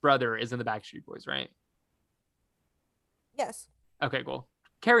Carter's brother is in the Backstreet Boys, right? yes. Okay, cool.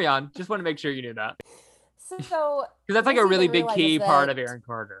 Carry on. Just want to make sure you knew that. So Because that's like a Lizzie really then big key realizes part that- of Aaron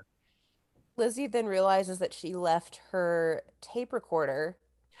Carter. Lizzie then realizes that she left her tape recorder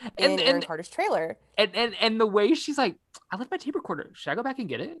in Aaron Carter's trailer. And the way she's like, I left my tape recorder. Should I go back and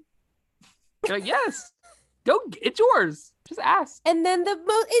get it? You're like, yes. It's yours. Just ask. And then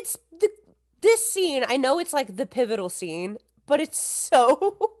this scene, I know it's like the pivotal scene, but it's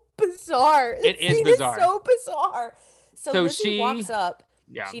so bizarre. It This is scene bizarre. so bizarre. So Lizzie she- walks up,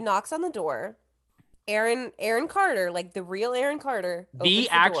 Yeah. she knocks on the door. Aaron Carter, like the real Aaron Carter. opens The the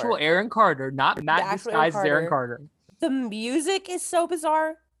actual door. Aaron Carter, not Matt actual disguised as Aaron Carter. Carter. The music is so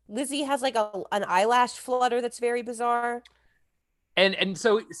bizarre. Lizzie has like an eyelash flutter that's very bizarre. And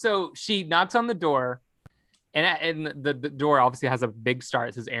so she knocks on the door, and the door obviously has a big star.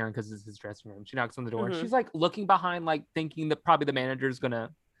 It says Aaron because it's his dressing room. She knocks on the door. Mhm. And she's like looking behind, like thinking that probably the manager's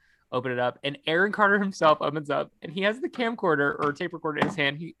gonna open it up. And Aaron Carter himself opens up, and he has the camcorder or tape recorder in his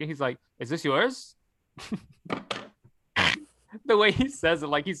hand. He's like, "Is this yours?" The way he says it,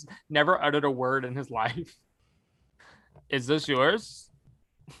 like he's never uttered a word in his life. Is this yours?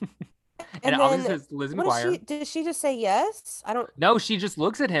 And then, obviously it's Lizzie McGuire. Did she just say yes? I don't. No, she just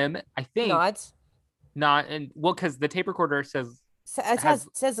looks at him. I think Nods. not, and well, because the tape recorder says Says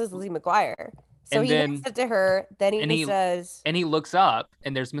it's Lizzie McGuire. So he hands it to her. Then he says, and he looks up,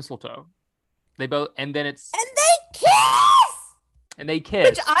 and there's mistletoe. They both, and then it's and they kiss. And they kiss.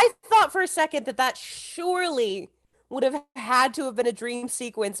 Which I thought for a second that surely would have had to have been a dream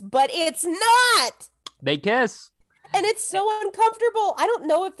sequence, but it's not. They kiss. And it's so uncomfortable. I don't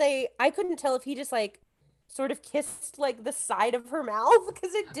know if I couldn't tell if he just like sort of kissed like the side of her mouth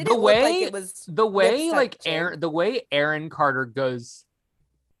because it didn't look like it was the way like Aaron Carter goes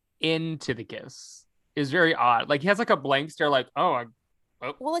into the kiss is very odd. Like he has like a blank stare, like, oh.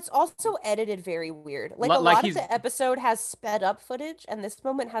 Well, it's also edited very weird. Like a lot of the episode has sped up footage, and this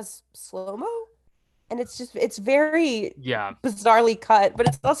moment has slow-mo. And it's very bizarrely cut, but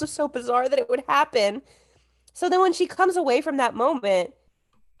it's also so bizarre that it would happen. So then when she comes away from that moment,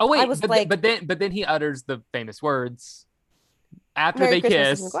 oh wait, but then he utters the famous words after they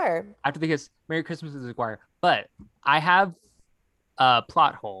kiss. After they kiss, Merry Christmas, Mrs. McGuire. But I have a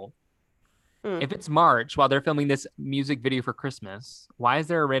plot hole. If it's March while they're filming this music video for Christmas, why is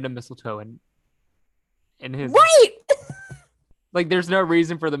there a random mistletoe in his right? Like there's no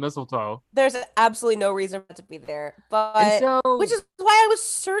reason for the mistletoe. There's absolutely no reason for it to be there. But which is why I was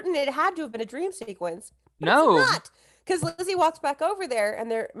certain it had to have been a dream sequence. But no. It's not. Because Lizzie walks back over there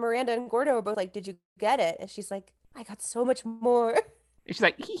and Miranda and Gordo are both like, "Did you get it?" And she's like, "I got so much more." And she's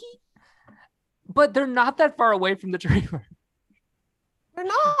like, hee hee. But they're not that far away from the trailer. They're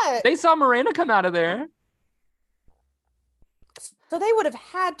not. They saw Miranda come out of there. So they would have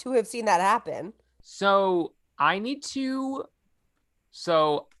had to have seen that happen. So I need to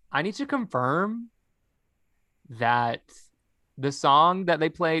confirm that the song that they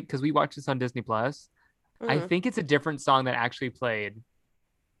played, because we watched this on Disney Plus, I think it's a different song that actually played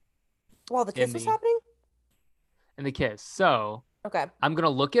while the kiss was happening. In the kiss. So okay, I'm gonna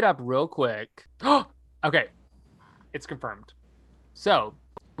look it up real quick. Okay, it's confirmed. So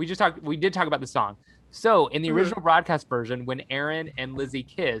we did talk about the song. So in the original broadcast version, when Aaron and Lizzie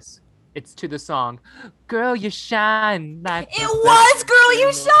kiss, it's to the song "Girl You Shine Like." It was "Girl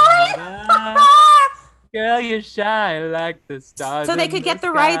You Shine." Girl You Shine like the stars. So they could get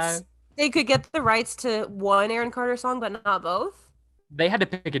the rights. They could get the rights to one Aaron Carter song, but not both. They had to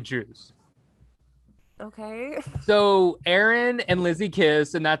pick and choose. Okay. So Aaron and Lizzie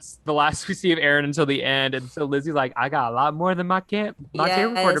kiss, and that's the last we see of Aaron until the end. And so Lizzie's like, "I got a lot more than my cable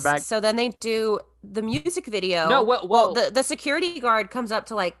quarterback." So then they do the music video. No, well, the security guard comes up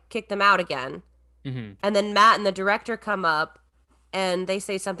to like kick them out again, and then Matt and the director come up, and they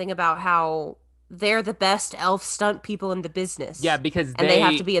say something about how they're the best elf stunt people in the business. Yeah, because they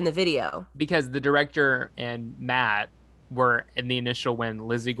have to be in the video. Because the director and Matt were in the initial when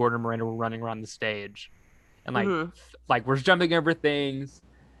Lizzie, Gordon, and Miranda were running around the stage, and like we're jumping over things,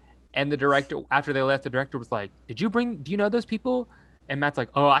 and the director, after they left, the director was like, do you know those people? And Matt's like,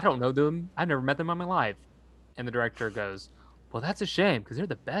 "Oh, I don't know them. I've never met them in my life." And the director goes, "Well, that's a shame because they're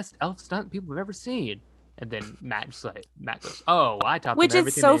the best elf stunt people I've ever seen." And then Matt goes, "Oh, I taught them everything."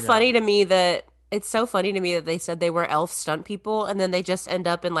 Which is so funny to me that it's so funny to me that they said they were elf stunt people, and then they just end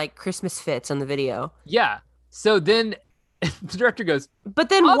up in like Christmas fits on the video. Yeah. So then the director goes, "But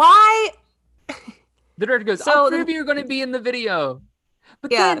then why?" The director goes, "All three of you are going to be in the video."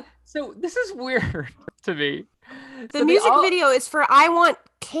 But then, so this is weird to me. The music video is for "I Want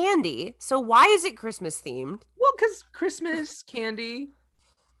Candy." So why is it Christmas themed? Well, because Christmas candy.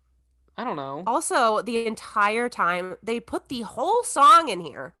 I don't know. Also, the entire time they put the whole song in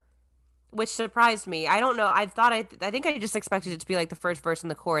here, which surprised me. I don't know. I think I just expected it to be like the first verse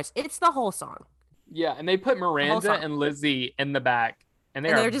and the chorus. It's the whole song. Yeah, and they put Miranda and Lizzie in the back, and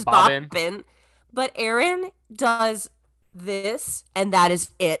they're just bopping. But Aaron does this, and that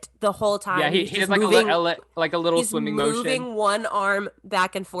is it the whole time. Yeah, he has like a little swimming motion. He's moving one arm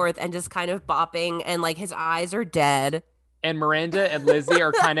back and forth and just kind of bopping, and like his eyes are dead. And Miranda and Lizzie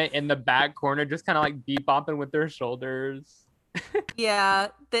are kind of in the back corner, just kind of like bopping with their shoulders. Yeah,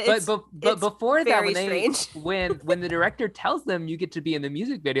 but before that, when when the director tells them you get to be in the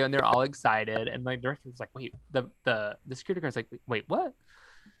music video, and they're all excited, and like the director's like, "Wait," the security guard's like, "Wait, what?"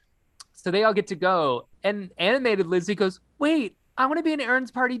 So they all get to go, and animated Lizzie goes, "Wait, I want to be in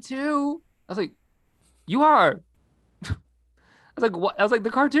Aaron's party too." I was like, "You are." I was like, "What?" I was like,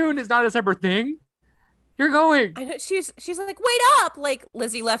 "The cartoon is not a separate thing. You're going." I know she's like, "Wait up!" Like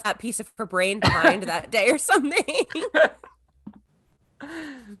Lizzie left that piece of her brain behind that day or something.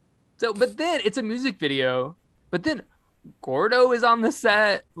 So, but then it's a music video. But then Gordo is on the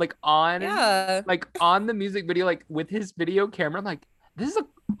set, like on the music video, like with his video camera. I'm like, this is a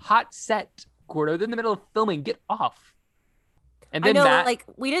hot set, Gordo. They're in the middle of filming. Get off. And then I know, like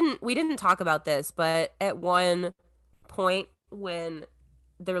we didn't talk about this, but at one point when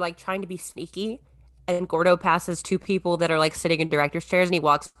they're like trying to be sneaky, and Gordo passes two people that are like sitting in director's chairs, and he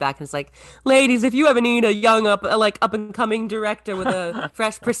walks back and is like, "Ladies, if you ever need a young up and coming director with a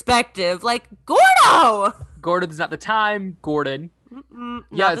fresh perspective, like Gordo." Gordon's not the time, Gordon.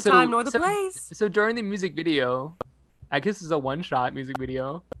 Not the time nor the place. So during the music video, I guess it's a one-shot music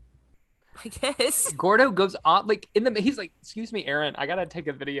video. I guess Gordo goes on like he's like, "Excuse me, Aaron, I gotta take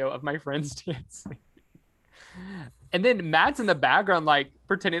a video of my friends dancing." And then Matt's in the background, like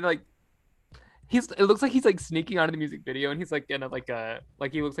pretending like it looks like he's like sneaking onto the music video, and he's like in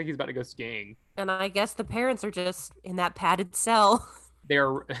he looks like he's about to go skiing. And I guess the parents are just in that padded cell.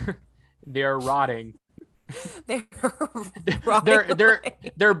 They're rotting.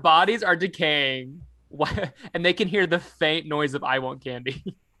 Their bodies are decaying, and they can hear the faint noise of "I want candy."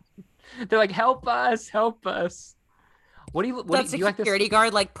 They're like, "Help us, help us." What do you like? Security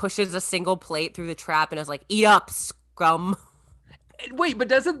guard like pushes a single plate through the trap and is like, "Eat up, scum." Wait, but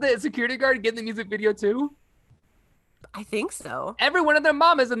doesn't the security guard get in the music video too? I think so. Every one of their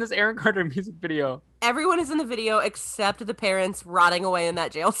mom is in this Aaron Carter music video. Everyone is in the video except the parents rotting away in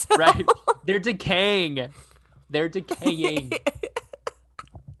that jail cell. Right. They're decaying. But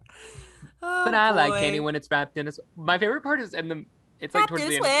I like candy when it's wrapped in a... My favorite part is it's like towards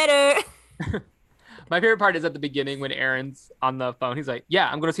the end. Sweater. My favorite part is at the beginning when Aaron's on the phone. He's like, "Yeah,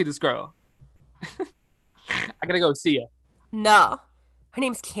 I'm going to see this girl. I got to go see her." No. Her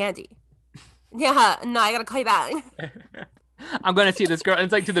name's Candy. Yeah, no, I got to call you back. "I'm going to see this girl." And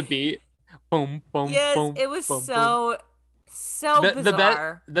it's like to the beat. Boom, boom, yes, boom. It was boom, so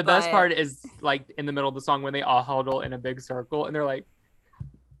bizarre. The best part is like in the middle of the song when they all huddle in a big circle and they're like,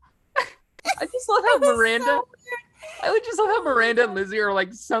 I just love how Miranda... I would just love how Miranda and Lizzie are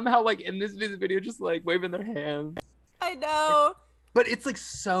like somehow like in this music video just like waving their hands. I know. But it's like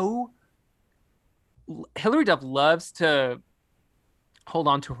so... Hilary Duff loves to hold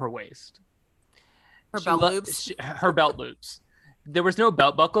on to her waist. Her belt loops. Her belt loops. There was no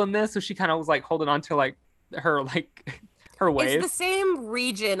belt buckle in this, so she kind of was like holding on to like her waist. It's the same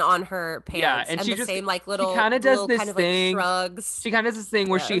region on her pants. Yeah, and she the just same like little. She kind of does this kind of, thing. Like, shrugs. She kind of does this thing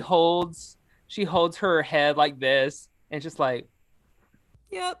where she holds her head like this, and just like.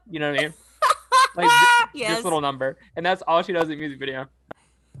 Yep. You know what I mean? Like yes. This little number, and that's all she does in the music video.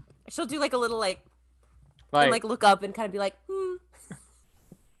 She'll do like a little and look up and kind of be like, hmm.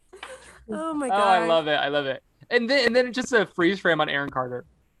 Oh my god! Oh, I love it. And then it's just a freeze frame on Aaron Carter.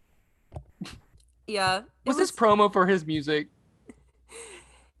 Yeah. Was this promo for his music?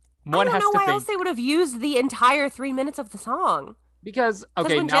 I don't know why else they would have used the entire 3 minutes of the song. Because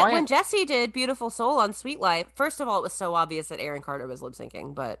when Jesse did "Beautiful Soul" on Sweet Life, first of all, it was so obvious that Aaron Carter was lip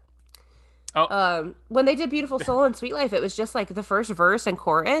syncing. But when they did "Beautiful Soul" on Sweet Life, it was just like the first verse and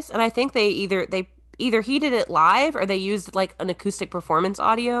chorus, and I think they either he did it live or they used like an acoustic performance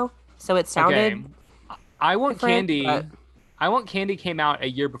audio, so it sounded. Okay. I Want Candy. But... I Want Candy came out a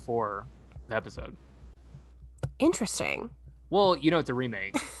year before the episode. Interesting. Well, it's a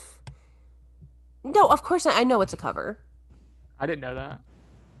remake. No, of course not. I know it's a cover. I didn't know that.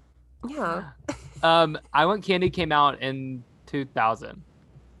 Yeah. I Want Candy came out in 2000,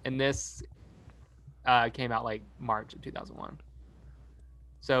 and this came out like March of 2001.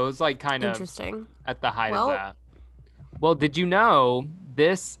 So it was like kind of interesting at the height of that. Well, did you know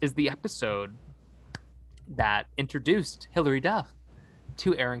this is the episode that introduced Hilary Duff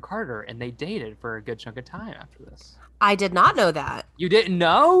to Aaron Carter, and they dated for a good chunk of time after this? I did not know that. You didn't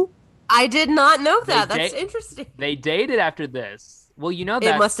know? I did not know that. That's interesting. They dated after this. Well, that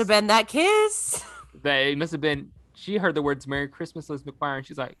it must have been that kiss. They must have been. She heard the words "Merry Christmas, Liz McGuire," and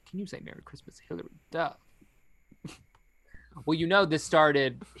she's like, "Can you say Merry Christmas, Hilary Duff?" Well, this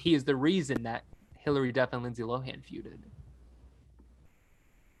started. He is the reason that Hilary Duff and Lindsay Lohan feuded.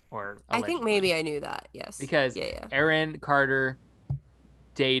 Or allegedly. I think maybe I knew that. Yes. Because Aaron Carter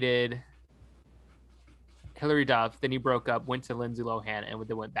dated Hilary Duff, then he broke up, went to Lindsay Lohan, and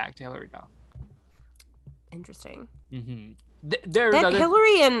then went back to Hilary Duff. Interesting. Mm-hmm.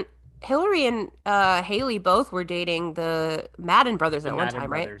 Hillary and Haley both were dating the Madden brothers at one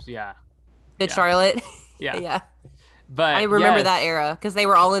time, right? Yeah. Charlotte. Yeah. Yeah. But I remember that era because they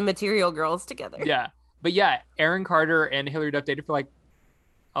were all in Material Girls together. Yeah. But yeah, Aaron Carter and Hilary Duff dated for like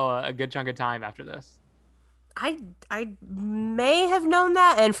a good chunk of time after this. I may have known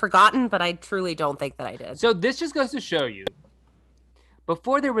that and forgotten, but I truly don't think that I did. So this just goes to show you,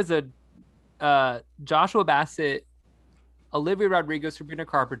 before there was a Joshua Bassett Olivia Rodrigo, Sabrina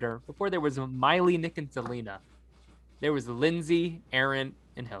Carpenter. Before there was Miley, Nick, and Selena. There was Lindsay, Aaron,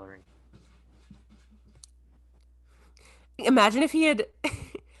 and Hillary. Imagine if he had.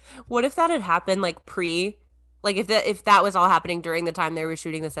 What if that had happened like if that was all happening during the time they were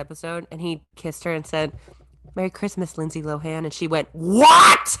shooting this episode, and he kissed her and said, "Merry Christmas, Lindsay Lohan," and she went,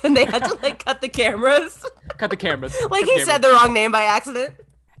 "What?" And they had to like cut the cameras. Cut the cameras. Like he said the wrong name by accident.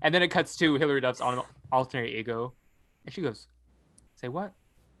 And then it cuts to Hillary Duff's alternate ego, and she goes, "Say what?"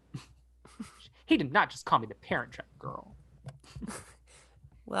 He did not just call me the Parent Trap girl.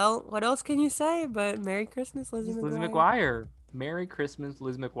 Well, what else can you say but Merry Christmas, Lizzie McGuire? Lizzie McGuire. Merry Christmas,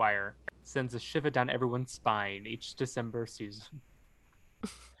 Liz McGuire. Sends a shiver down everyone's spine each December season.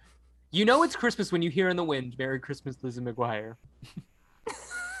 You know it's Christmas when you hear in the wind, Merry Christmas, Lizzie McGuire.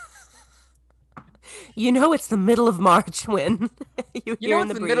 You know it's the middle of March when you hear in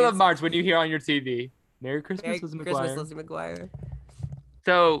the breeze. Middle of March when you hear on your TV, Merry Christmas, Lizzie McGuire.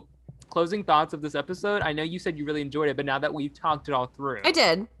 So, closing thoughts of this episode. I know you said you really enjoyed it, but now that we've talked it all through. I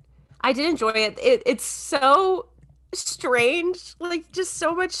did enjoy it. It's so strange. Like, just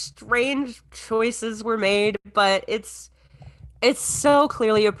so much strange choices were made, but it's so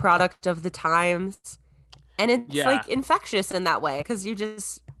clearly a product of the times. And it's like infectious in that way, because you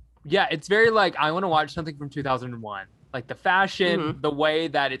just... Yeah, it's very like, I want to watch something from 2001. Like the fashion, the way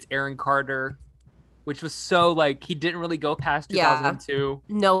that it's Aaron Carter, which was so like, he didn't really go past 2002.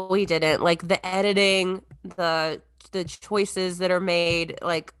 Yeah. No, he didn't. Like the editing, the choices that are made,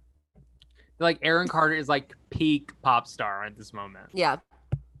 like Aaron Carter is like peak pop star at this moment. Yeah.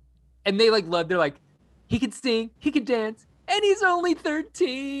 And they like love, they're like, he could sing, he could dance, and he's only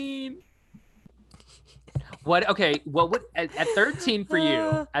 13. What would at 13 for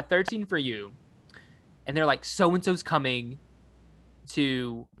you? At 13 for you, and they're like, so and so's coming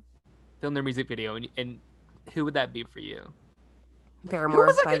to film their music video, and who would that be for you?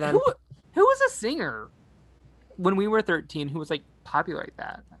 Paramore by then. Who was a singer when we were 13 who was like popular like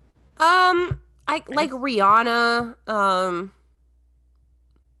that? I like Rihanna.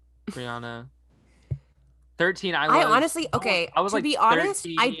 Rihanna. 13. I honestly, okay. I was to like be honest,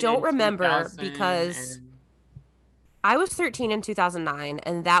 I don't remember because I was 13 in 2009,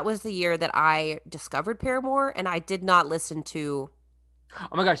 and that was the year that I discovered Paramore, and I did not listen to.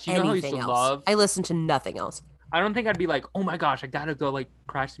 Oh my gosh, you know who I used to love? I listened to nothing else. I don't think I'd be like, oh my gosh, I gotta go like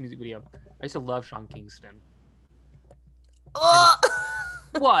crash the music video. I used to love Sean Kingston.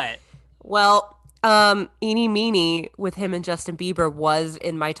 What? Well, Eenie Meenie with him and Justin Bieber was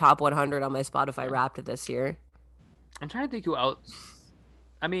in my top 100 on my Spotify Wrapped this year. I'm trying to think who else.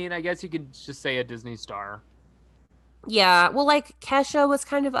 I mean, I guess you could just say a Disney star. Yeah, well, like Kesha was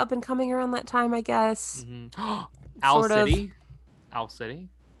kind of up and coming around that time, I guess. Mm-hmm. Owl City. Owl City.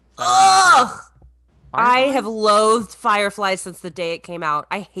 Ugh! I have loathed Firefly since the day it came out.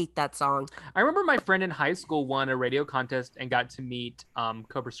 I hate that song. I remember my friend in high school won a radio contest and got to meet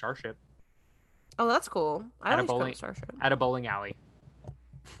Cobra Starship. Oh, that's cool. I like Cobra Starship. At a bowling alley.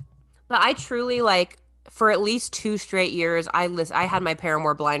 But I truly, like, for at least 2 straight years, I had my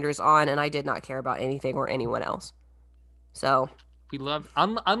Paramore blinders on, and I did not care about anything or anyone else. So we loved,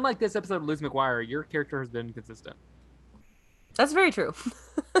 unlike this episode of Liz McGuire, your character has been consistent. That's very true.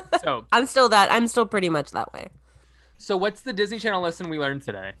 So I'm still pretty much that way. So what's the Disney Channel lesson we learned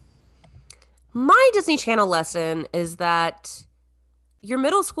today? My Disney Channel lesson is that your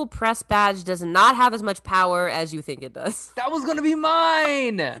middle school press badge does not have as much power as you think it does. That was going to be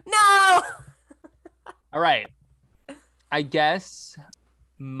mine. No. All right. I guess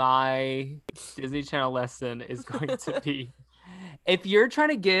my Disney Channel lesson is going to be, if you're trying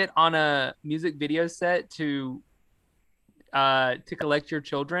to get on a music video set to collect your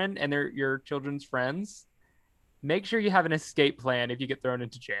children and your children's friends, make sure you have an escape plan if you get thrown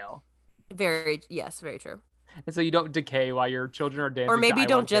into jail. Very true. And so you don't decay while your children are dancing. Or maybe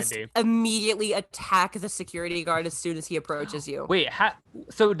don't just immediately attack the security guard as soon as he approaches you. Wait,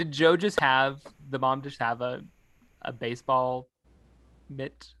 so did Joe the mom just have a baseball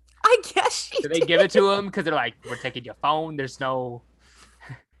mitt? I guess she did. They give it to him because they're like, we're taking your phone. There's no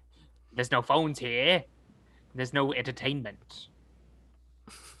phones here. There's no entertainment.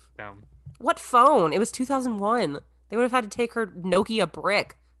 So. What phone? It was 2001. They would have had to take her Nokia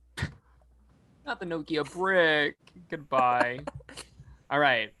brick. Not the Nokia brick. Goodbye. All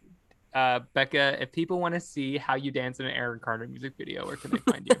right. Becca, if people want to see how you dance in an Aaron Carter music video, where can they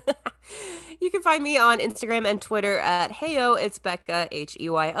find you? You can find me on Instagram and Twitter at Heyo. It's Becca,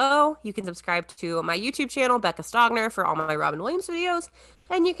 Heyo. You can subscribe to my YouTube channel, Becca Stogner, for all my Robin Williams videos.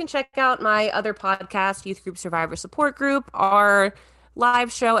 And you can check out my other podcast, Youth Group Survivor Support Group. Our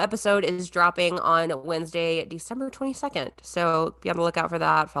live show episode is dropping on Wednesday, December 22nd. So be on the lookout for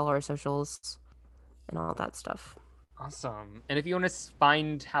that. Follow our socials and all that stuff. Awesome. And if you want to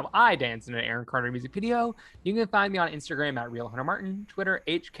find how I dance in an Aaron Carter music video, you can find me on Instagram at RealHunterMartin, Twitter,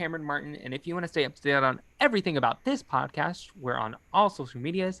 HCameronMartin. And if you want to stay up to date on everything about this podcast, we're on all social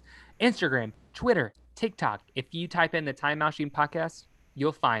medias, Instagram, Twitter, TikTok. If you type in the Time Machine Podcast,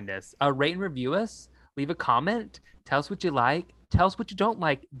 you'll find us. Rate and review us. Leave a comment. Tell us what you like. Tell us what you don't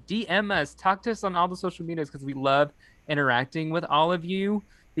like. DM us. Talk to us on all the social medias because we love interacting with all of you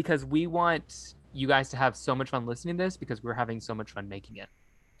because we want you guys to have so much fun listening to this because we're having so much fun making it.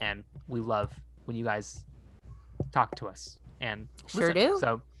 And we love when you guys talk to us and sure do.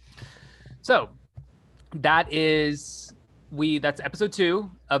 So that's episode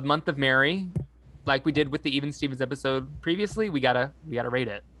 2 of Month of Mary. Like we did with the Even Stevens episode previously, we gotta rate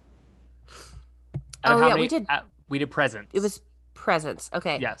it. We did. We did presents. It was presents.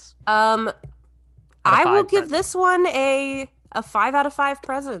 Okay. Yes. I will give this one a 5 out of 5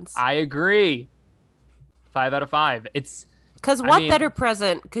 presents. I agree. 5 out of 5. It's because what better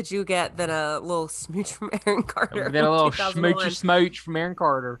present could you get than a little smooch from Aaron Carter? Than a little smooch from Aaron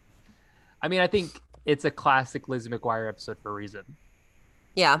Carter. I mean, I think it's a classic Lizzie McGuire episode for a reason.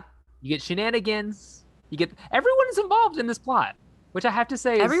 Yeah. You get shenanigans. Everyone is involved in this plot, which I have to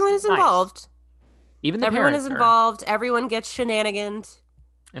say everyone is nice. Involved. Even everyone is involved. Everyone gets shenaniganed.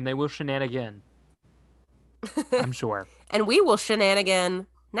 And they will shenanigan. I'm sure. And we will shenanigan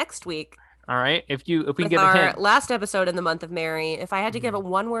next week. All right. If we can get our a hint. Last episode in the month of Mary. If I had to give a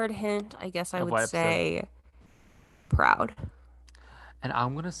one-word hint, I guess I would say proud. And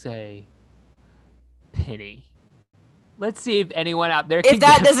I'm gonna say Penny. Let's see if anyone out there can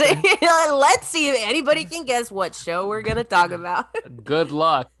let's see if anybody can guess what show we're gonna talk about. Good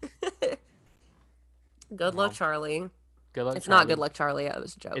luck. Good luck, Charlie. Good luck. It's Charlie. Not good luck, Charlie. That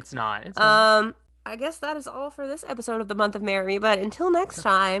was a joke. It's not. I guess that is all for this episode of the Month of Mary. But until next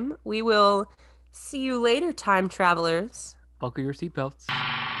time, we will see you later, time travelers. Buckle your seatbelts.